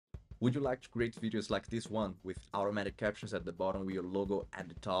Would you like to create videos like this one with automatic captions at the bottom with your logo at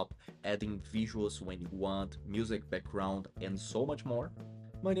the top, adding visuals when you want, music background, and so much more?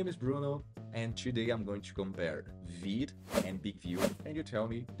 My name is Bruno, and today I'm going to compare Vid and BIGVU, and you tell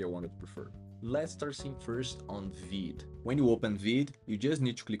me the one you prefer. Let's start seeing first on Vid. When you open Vid, you just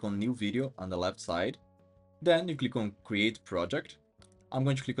need to click on New Video on the left side. Then you click on Create Project. I'm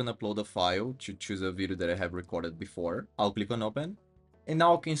going to click on Upload a file to choose a video that I have recorded before. I'll click on Open. And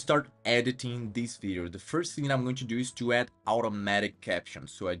now I can start editing this video. The first thing I'm going to do is to add automatic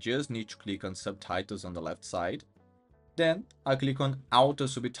captions. So I just need to click on Subtitles on the left side. Then I click on Auto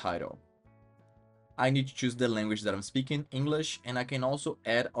Subtitle. I need to choose the language that I'm speaking, English, and I can also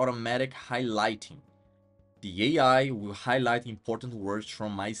add automatic highlighting. The AI will highlight important words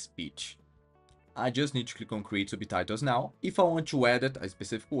from my speech. I just need to click on Create Subtitles now. If I want to edit a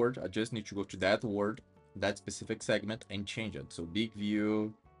specific word, I just need to go to that word, that specific segment, and change it. So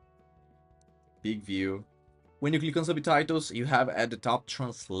BIGVU. When you click on Subtitles, you have at the top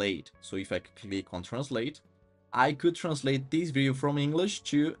Translate. So if I click on Translate, I could translate this video from English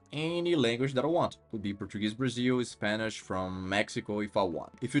to any language that I want. Could be Portuguese, Brazil, Spanish from Mexico if I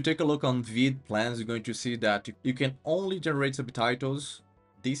want. If you take a look on Vid plans, you're going to see that you can only generate subtitles.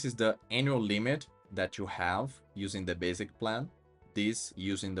 This is the annual limit that you have using the basic plan, this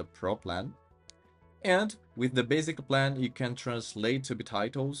using the pro plan. And with the basic plan, you can translate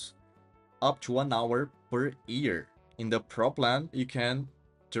subtitles up to 1 hour per year. In the pro plan, you can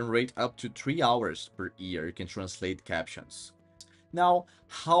generate up to 3 hours per year. You can translate captions. Now,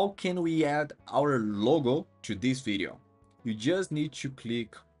 how can we add our logo to this video? You just need to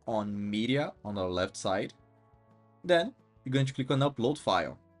click on Media on the left side. Then you're going to click on Upload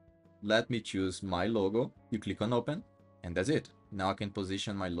File. Let me choose my logo. You click on Open, and that's it. Now I can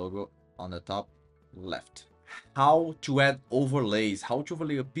position my logo on the top left. How to add overlays, how to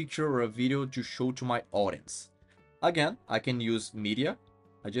overlay a picture or a video to show to my audience. Again, I can use Media.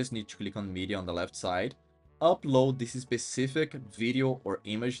 I just need to click on Media on the left side, upload this specific video or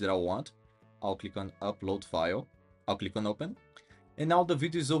image that I want. I'll click on Upload File. I'll click on Open. And now the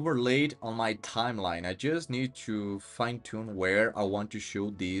video is overlaid on my timeline. I just need to fine-tune where I want to show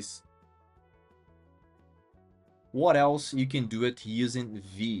this. What else? You can do it using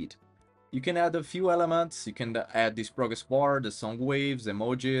Vid. You can add a few elements. You can add this progress bar, the song waves,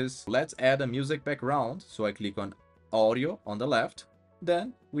 emojis. Let's add a music background. So I click on Audio on the left.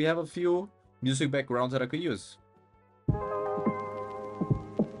 Then we have a few music backgrounds that I could use.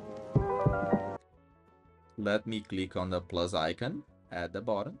 Let me click on the plus icon at the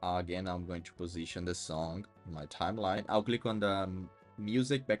bottom. Again, I'm going to position the song in my timeline. I'll click on the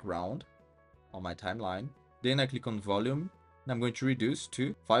music background on my timeline. Then I click on volume and I'm going to reduce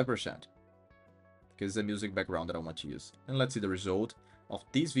to 5% because it's the music background that I want to use. And let's see the result of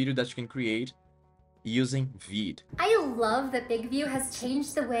this video that you can create using Vid. I love that BIGVU has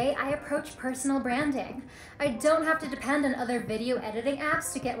changed the way I approach personal branding. I don't have to depend on other video editing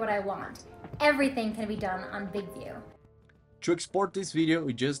apps to get what I want. Everything can be done on BIGVU. To export this video,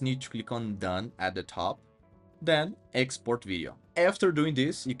 you just need to click on Done at the top, then Export Video. After doing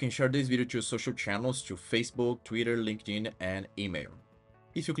this, you can share this video to your social channels, to Facebook, Twitter, LinkedIn, and email.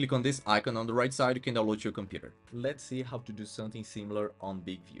 If you click on this icon on the right side, you can download to your computer. Let's see how to do something similar on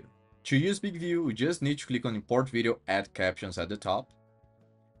BIGVU. To use BIGVU, you just need to click on Import Video, Add Captions at the top.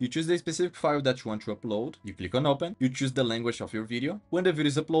 You choose the specific file that you want to upload. You click on Open. You choose the language of your video. When the video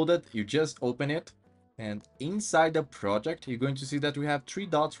is uploaded, you just open it. And inside the project, you're going to see that we have 3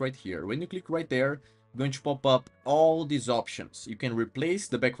 dots right here. When you click right there, you're going to pop up all these options. You can replace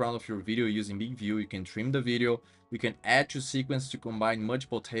the background of your video using BIGVU. You can trim the video. You can add to sequence to combine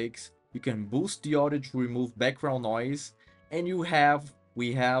multiple takes. You can boost the audio to remove background noise. And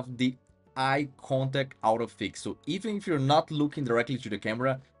we have the eye contact auto fix. So even if you're not looking directly to the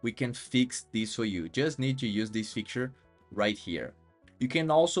camera, we can fix this for you. Just need to use this feature right here. You can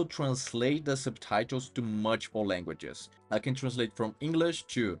also translate the subtitles to multiple languages. I can translate from English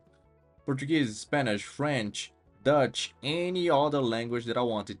to Portuguese, Spanish, French, Dutch, any other language that I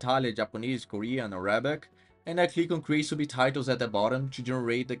want. Italian, Japanese, Korean, Arabic. And I click on Create Subtitles at the bottom to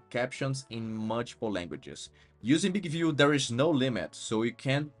generate the captions in multiple languages. Using BIGVU, there is no limit, so you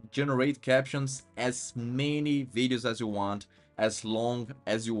can generate captions as many videos as you want, as long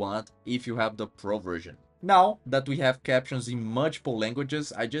as you want, if you have the pro version. Now that we have captions in multiple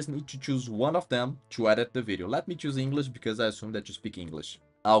languages, I just need to choose one of them to edit the video. Let me choose English because I assume that you speak English.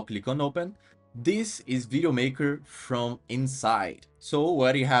 I'll click on Open. This is Video Maker from inside. So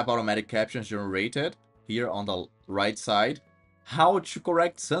where you have automatic captions generated, here on the right side, how to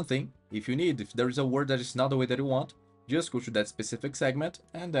correct something if you need. If there is a word that is not the way that you want, just go to that specific segment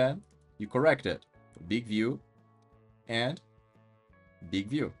and then you correct it. BIGVU and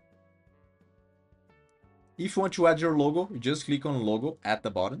BIGVU. If you want to add your logo, you just click on logo at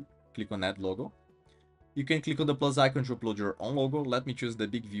the bottom, click on add logo. You can click on the plus icon to upload your own logo. Let me choose the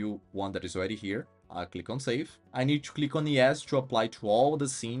BIGVU one that is already here. I'll click on save. I need to click on yes to apply to all the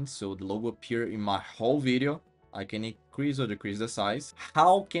scenes so the logo appear in my whole video. I can increase or decrease the size.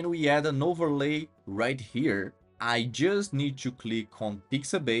 How can we add an overlay right here? I just need to click on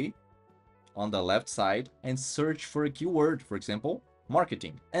Pixabay on the left side and search for a keyword, for example,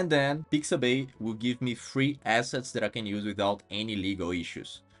 marketing. And then Pixabay will give me free assets that I can use without any legal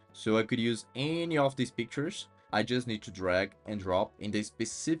issues. So I could use any of these pictures. I just need to drag and drop in the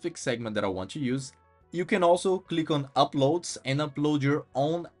specific segment that I want to use. You can also click on uploads and upload your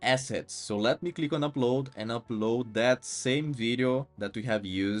own assets. So let me click on upload and upload that same video that we have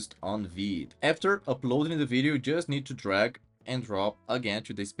used on Vid. After uploading the video, you just need to drag and drop again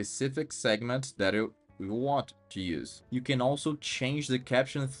to the specific segment that you want to use. You can also change the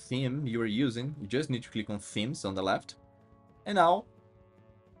caption theme you are using. You just need to click on themes on the left. And now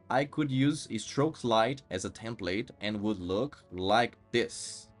I could use a strokes light as a template and would look like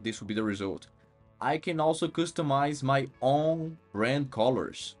this. This would be the result. I can also customize my own brand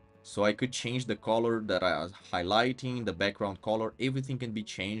colors. So I could change the color that I was highlighting, the background color, everything can be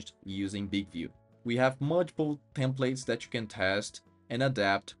changed using BIGVU. We have multiple templates that you can test and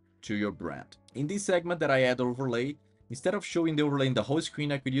adapt to your brand. In this segment that I add overlay, instead of showing the overlay in the whole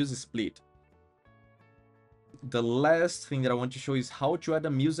screen, I could use a split. The last thing that I want to show is how to add a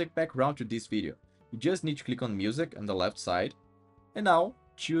music background to this video. You just need to click on music on the left side and now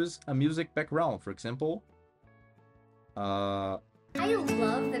choose a music background. For example, I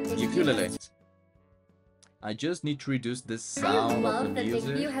love that ukulele. I just need to reduce the sound of the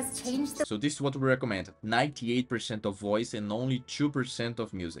music. So this is what we recommend, 98% of voice and only 2%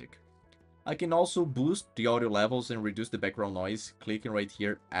 of music. I can also boost the audio levels and reduce the background noise, clicking right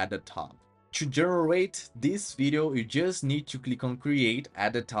here at the top. To generate this video, you just need to click on create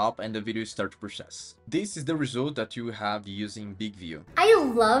at the top and the video starts to process. This is the result that you have using BIGVU. I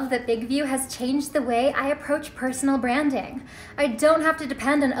love that BIGVU has changed the way I approach personal branding. I don't have to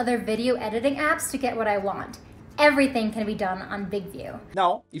depend on other video editing apps to get what I want. Everything can be done on BIGVU.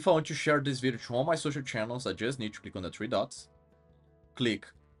 Now, if I want to share this video to all my social channels, I just need to click on the three dots, click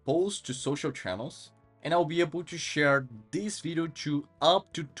post to social channels, and I'll be able to share this video to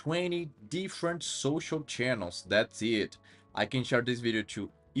up to 20 different social channels. That's it. I can share this video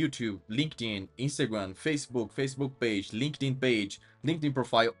to YouTube, LinkedIn, Instagram, Facebook page, LinkedIn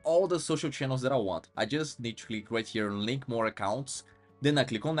profile, all the social channels that I want. I just need to click right here and link more accounts. Then I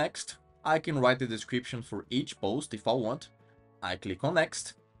click on next. I can write the description for each post if I want. I click on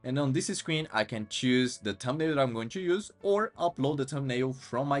next. And on this screen, I can choose the thumbnail that I'm going to use or upload the thumbnail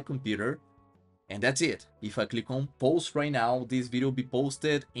from my computer. And that's it. If I click on post right now, this video will be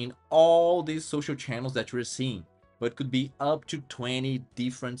posted in all these social channels that you're seeing, but it could be up to 20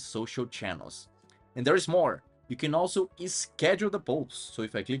 different social channels. And there is more. You can also schedule the post. So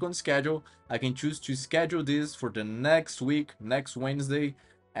if I click on schedule, I can choose to schedule this for the next week, next Wednesday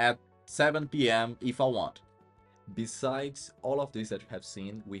at 7 p.m. if I want. Besides all of this that you have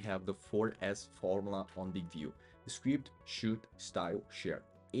seen, we have the 4S formula on BIGVU: script, shoot, style, share.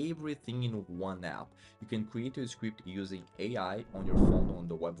 Everything in one app. You can create a script using AI on your phone on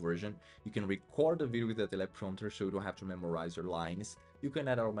the web version. You can record the video with a teleprompter so you don't have to memorize your lines. You can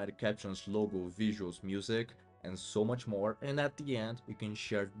add automatic captions, logo, visuals, music, and so much more. And at the end, you can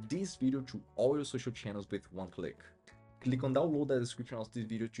share this video to all your social channels with one click. Click on download the description of this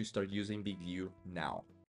video to start using BIGVU now.